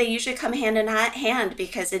just say, they usually come hand in hand,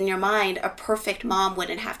 because in your mind, a perfect mom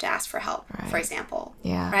wouldn't have to ask for help, for example.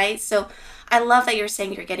 Yeah. Right? So I love that you're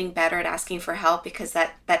saying you're getting better at asking for help, because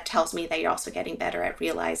that tells me that you're also getting better at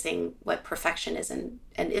realizing what perfection is and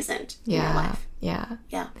isn't in your life. Yeah.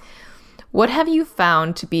 What have you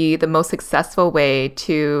found to be the most successful way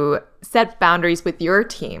to set boundaries with your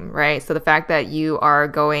team, right? So the fact that you are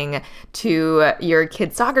going to your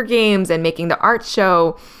kids' soccer games and making the art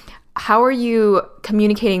show, how are you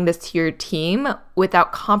communicating this to your team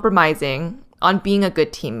without compromising on being a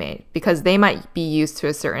good teammate? Because they might be used to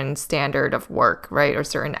a certain standard of work, right? Or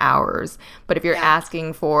certain hours. But if you're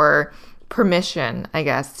asking for permission, I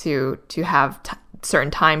guess, to have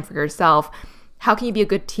certain time for yourself, how can you be a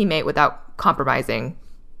good teammate without compromising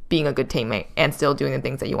being a good teammate and still doing the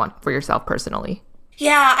things that you want for yourself personally?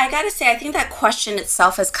 Yeah, I gotta say, I think that question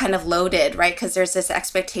itself is kind of loaded, right? Because there's this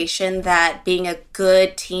expectation that being a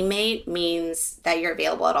good teammate means that you're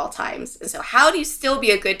available at all times. And so how do you still be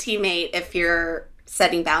a good teammate if you're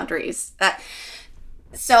setting boundaries?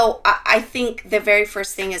 So I think the very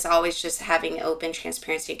first thing is always just having open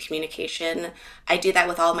transparency and communication. I do that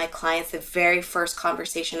with all my clients. The very first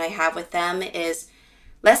conversation I have with them is,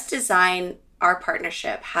 let's design our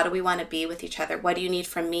partnership. How do we want to be with each other? What do you need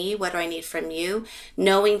from me? What do I need from you?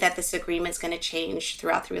 Knowing that this agreement is going to change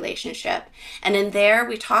throughout the relationship. And in there,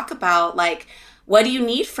 we talk about like, what do you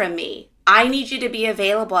need from me? I need you to be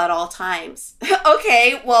available at all times.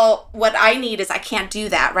 Okay, well, what I need is I can't do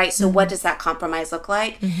that, right? So what does that compromise look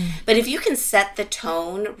like? But if you can set the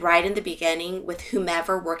tone right in the beginning with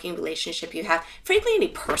whomever working relationship you have, frankly, any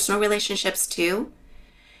personal relationships too,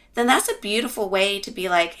 then that's a beautiful way to be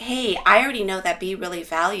like, hey, I already know that B really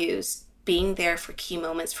values being there for key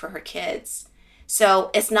moments for her kids.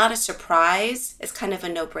 So it's not a surprise. It's kind of a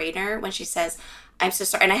no-brainer when she says, I'm so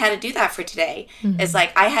sorry. And I had to do that for today. It's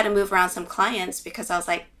like I had to move around some clients because I was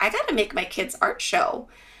like, I got to make my kids' art show.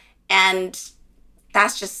 And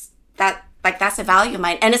that's just that. Like, that's a value of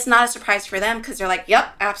mine. And it's not a surprise for them because they're like,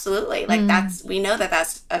 yep, absolutely. Like, we know that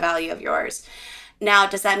that's a value of yours. Now,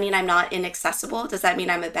 does that mean I'm not inaccessible? Does that mean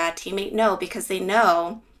I'm a bad teammate? No, because they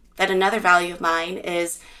know that another value of mine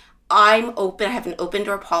is I'm open. I have an open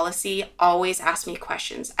door policy. Always ask me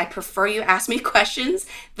questions. I prefer you ask me questions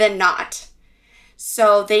than not.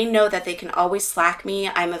 So they know that they can always Slack me.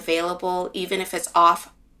 I'm available, even if it's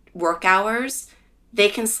off work hours. They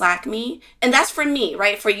can Slack me. And that's for me,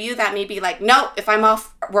 right? For you, that may be like, no, if I'm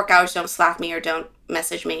off work hours, don't Slack me or don't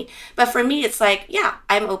message me. But for me, it's like, yeah,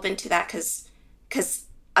 I'm open to that because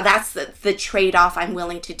that's the trade-off I'm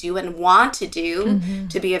willing to do and want to do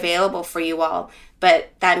to be available for you all.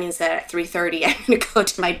 But that means that at 3:30, I'm going to go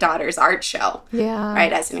to my daughter's art show,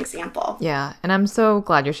 right, as an example. Yeah, and I'm so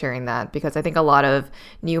glad you're sharing that because I think a lot of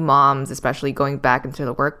new moms, especially going back into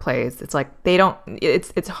the workplace, it's like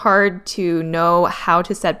it's hard to know how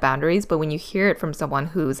to set boundaries, but when you hear it from someone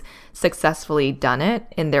who's successfully done it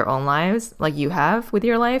in their own lives, like you have with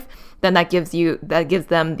your life, then that gives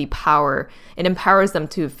them the power. It empowers them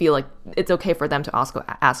to feel like it's okay for them to also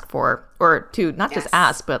ask for, or to not just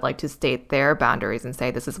ask, but like to state their boundaries and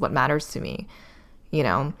say, this is what matters to me, you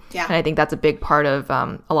know? Yeah. And I think that's a big part of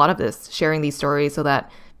a lot of this, sharing these stories so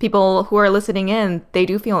that people who are listening in, they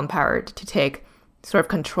do feel empowered to take sort of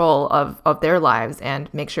control of their lives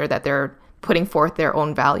and make sure that they're putting forth their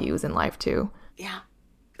own values in life too. Yeah,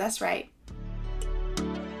 that's right.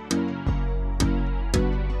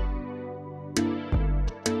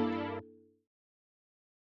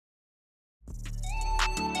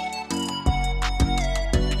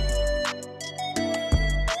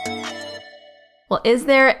 Well, is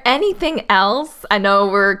there anything else? I know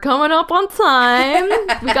we're coming up on time.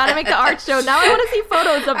 We got to make the art show. Now I want to see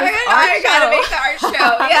photos of this art show. I got to make the art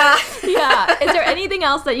show, yeah. Yeah. Is there anything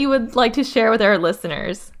else that you would like to share with our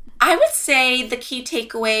listeners? I would say the key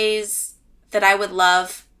takeaways that I would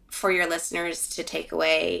love for your listeners to take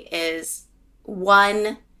away is,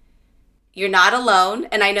 one, you're not alone.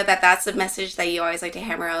 And I know that that's a message that you always like to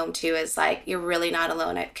hammer home too, is like, you're really not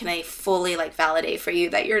alone. Can I fully like validate for you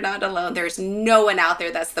that you're not alone? There's no one out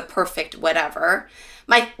there that's the perfect whatever.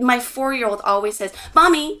 My 4-year-old always says,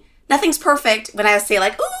 Mommy, nothing's perfect. When I say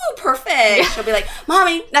like, ooh, perfect, she'll be like,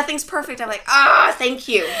 Mommy, nothing's perfect. I'm like, thank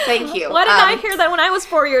you. Thank you. Why didn't I hear that when I was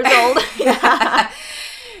 4 years old? Yeah.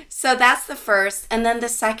 So that's the first. And then the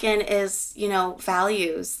second is,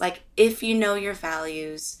 values. Like, if you know your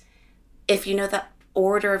values, if you know the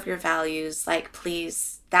order of your values, like,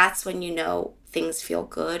 please, that's when you know things feel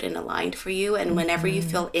good and aligned for you. And whenever you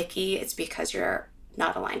feel icky, it's because you're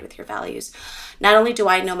not aligned with your values. Not only do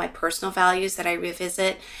I know my personal values that I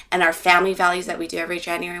revisit and our family values that we do every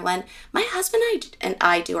January 1, my husband and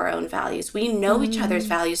I do our own values. We know each other's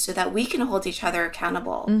values so that we can hold each other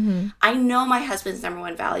accountable. I know my husband's number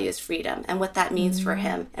one value is freedom and what that means for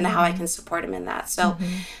him and how I can support him in that. So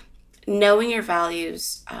knowing your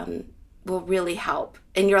values will really help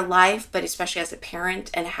in your life, but especially as a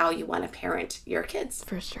parent and how you want to parent your kids.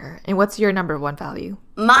 For sure. And what's your number one value?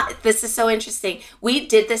 This is so interesting. We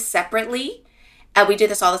did this separately. We do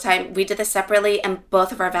this all the time. We did this separately, and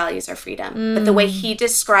both of our values are freedom. But the way he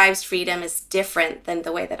describes freedom is different than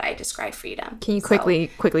the way that I describe freedom. Can you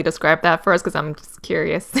quickly describe that for us? Because I'm just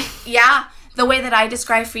curious. Yeah. The way that I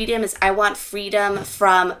describe freedom is I want freedom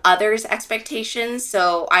from others' expectations.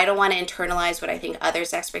 So I don't want to internalize what I think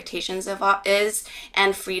others' expectations is,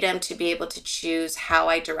 and freedom to be able to choose how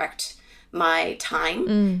I direct my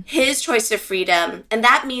time. His choice of freedom, and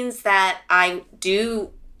that means that I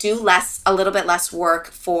do a little bit less work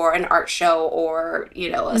for an art show or,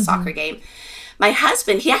 a soccer game. My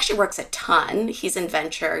husband, he actually works a ton. He's a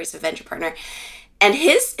venture partner. And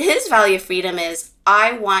his value of freedom is,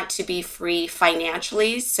 I want to be free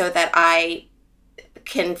financially so that I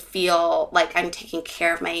can feel like I'm taking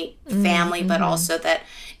care of my family, but also that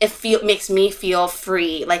it makes me feel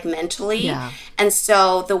free, like mentally. Yeah. And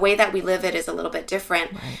so the way that we live it is a little bit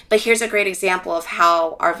different. Right. But here's a great example of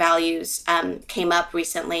how our values came up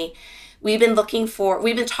recently. We've been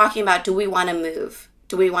talking about, do we want to move?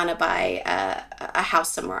 Do we want to buy a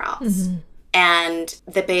house somewhere else? And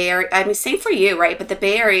the Bay Area, same for you, right? But the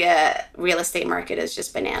Bay Area real estate market is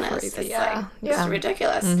just bananas. Crazy, it's it's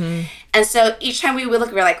ridiculous. And so each time we would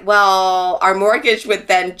look, we're like, well, our mortgage would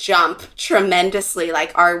then jump tremendously.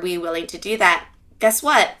 Like, are we willing to do that? Guess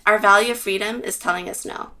what? Our value of freedom is telling us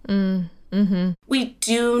no. We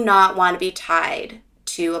do not want to be tied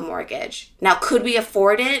to a mortgage. Now, could we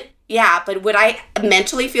afford it? Yeah, but would I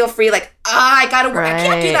mentally feel free? Like, I gotta work. I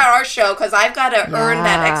can't do that art show because I've got to earn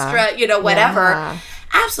that extra, whatever. Yeah.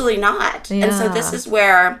 Absolutely not. Yeah. And so this is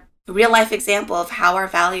where a real life example of how our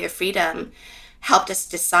value of freedom helped us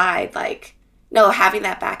decide, like, no, having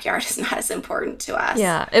that backyard is not as important to us.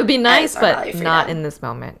 Yeah, it would be nice, but not in this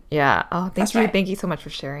moment. Yeah. Oh, thank you. Right. Thank you so much for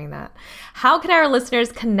sharing that. How can our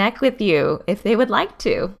listeners connect with you if they would like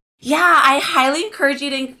to? Yeah, I highly encourage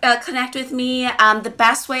you to connect with me. The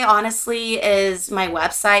best way, honestly, is my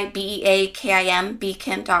website, beakim.com.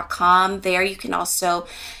 There you can also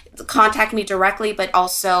contact me directly, but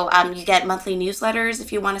also you get monthly newsletters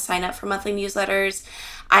if you want to sign up for monthly newsletters.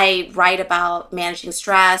 I write about managing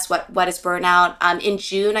stress, what is burnout. In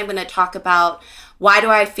June, I'm going to talk about why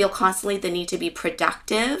do I feel constantly the need to be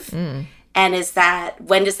productive? And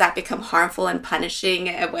when does that become harmful and punishing?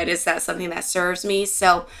 And when is that something that serves me?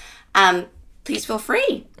 So please feel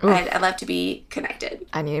free. I'd love to be connected.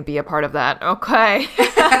 I need to be a part of that. Okay.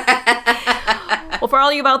 Well, for all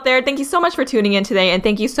of you out there, thank you so much for tuning in today. And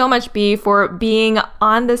thank you so much, B, for being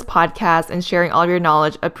on this podcast and sharing all of your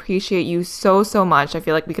knowledge. Appreciate you so, so much. I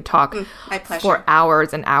feel like we could talk for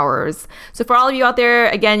hours and hours. So for all of you out there,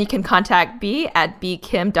 again, you can contact B at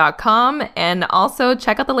bkim.com and also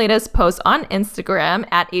check out the latest post on Instagram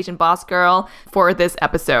at Asian Boss Girl for this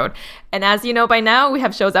episode. And as you know by now, we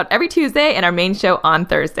have shows out every Tuesday and our main show on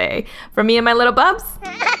Thursday. From me and my little bubs,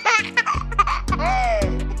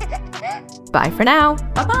 bye for now.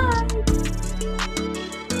 Bye-bye.